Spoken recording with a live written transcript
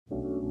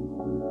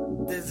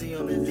Dizzy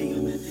on the D.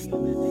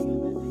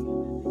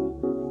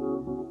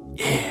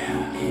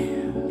 Yeah,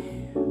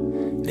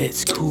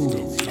 let's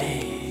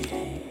Koolaid.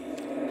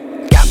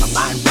 Got my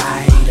mind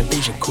right, a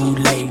vision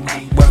Koolaid.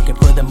 Working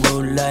for the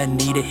moolah,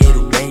 need a hit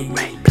away.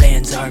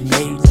 Plans are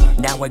made,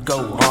 now I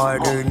go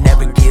harder.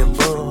 Never give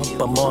up,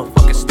 a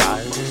motherfucking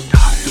starter.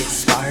 Get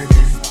smarter,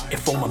 and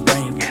for my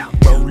brain.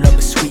 Roll up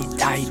a sweet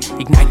tight,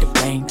 ignite the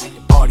flame.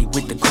 Party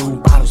with the cool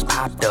bottles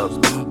popped up.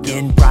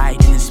 Begin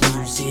bright in this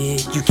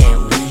music, you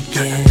can't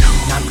weaken.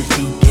 I'm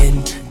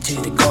critiquing to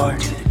the core.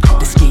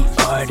 The ski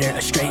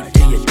order, straight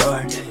to your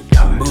door.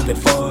 Moving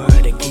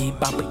forward and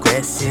keep on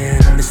progressing.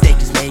 The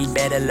stage is made,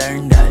 better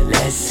learn the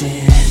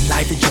lesson.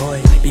 Life is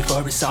joy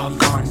before it's all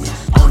gone.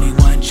 Only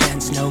one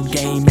chance, no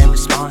game and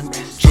respond.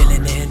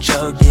 Chilling and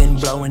chugging,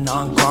 blowing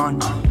on gone.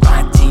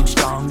 My team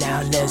strong,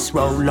 now let's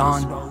roll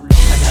on.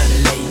 Another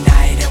late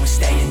night and we're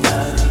staying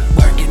up.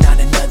 Working on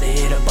another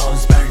hit, the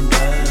bowl's burned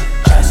up.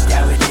 Just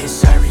how it is,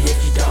 sorry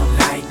if you don't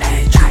like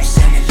it. Juice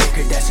and the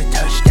liquor, that's a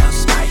touchdown,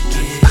 spike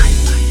it.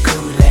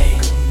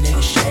 Koolaid in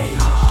the shade.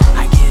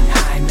 I get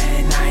high,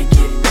 man, I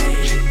get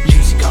paid.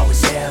 Music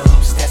always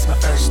helps, that's my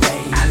first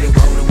day. I been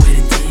rolling with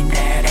a team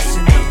now, that's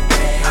an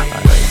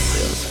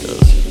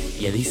upgrade.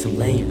 Yeah, these some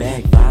laid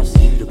back vibes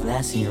for you to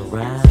blast in your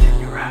ride.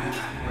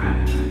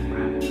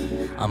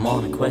 I'm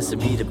on a quest to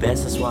be the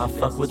best, that's why I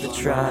fuck with the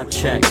tribe.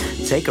 Check,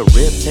 take a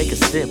rip, take a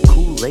sip,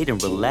 Koolaid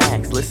and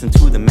relax. Listen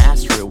to the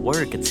master at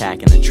work,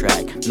 attacking the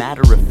track.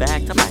 Matter of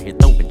fact, I'm out here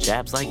throwing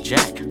jabs like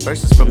Jack.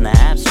 Verses from the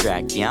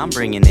abstract, yeah, I'm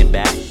bringing it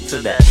back to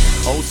that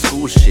old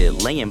school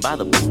shit. Laying by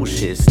the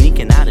bullshit,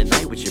 sneaking out at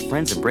night with your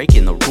friends and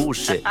breaking the rule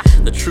shit.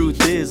 The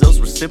truth is, those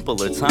were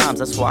simpler times.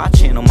 That's why I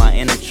channel my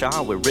inner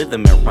child with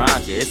rhythm and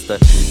rhymes. Yeah, it's the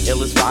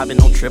illest vibe and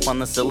no trip on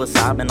the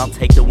psilocybin. I'll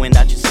take the wind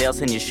out your sails,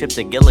 send your ship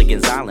to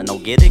Gilligan's Island. Oh,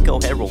 get it? Go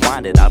ahead,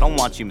 rewind it. I don't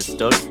want you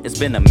mistook. It's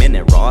been a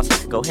minute, Ross.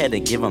 Go ahead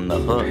and give him the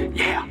hook.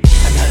 Yeah.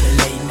 Another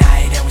late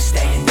night and we're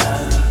staying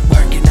up.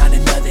 Working on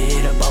another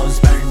hit, the bowl's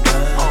burned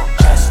up.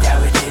 Just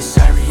how it is,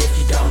 sorry if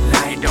you don't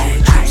like it.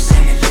 Juice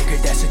and the liquor,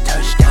 that's a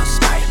touchdown,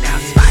 spike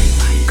it.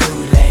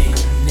 Koolaid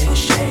in the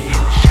shade.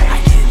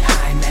 I get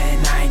high, man,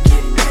 I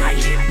get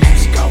paid.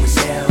 Music always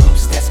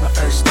helps, that's my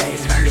first day.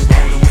 You're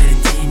rolling with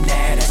a team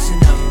now, that's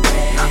an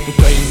upgrade. The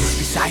game is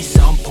precise,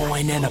 on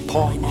point and a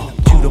point.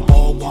 To the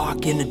ball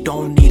walk and I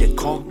don't need a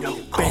call.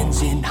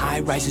 Friends in high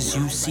rises,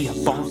 you see a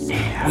fall.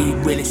 We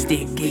really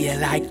sticky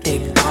like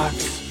thick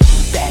cars.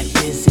 That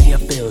busy, I'm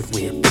filled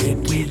with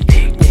picky.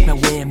 With my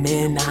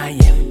women, I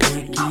am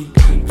picky.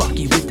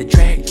 Fucky with the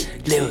track,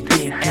 little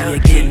dicky.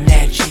 Getting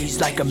that cheese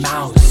like a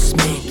mouse,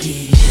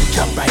 Mickey.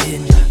 Jump right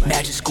in,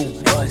 magic school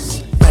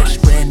bus. Fresh,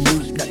 brand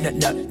new,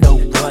 no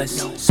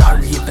rust.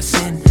 Sorry if I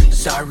sin,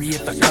 sorry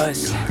if I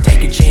cuss.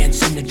 Take a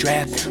chance in the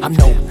draft, I'm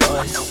no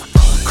buzz.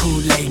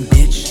 Koolaid,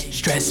 bitch,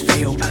 stress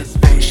fail.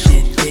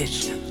 Bullshit,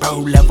 bitch, pro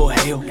level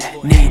hail.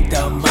 Need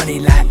the money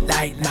like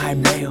my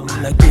mail.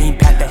 A green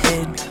path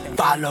ahead,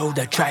 follow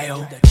the trail.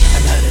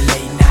 Another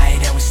late night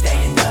and we're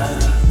staying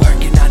up.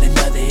 Working on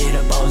another hit,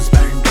 the bowl's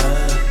burned up.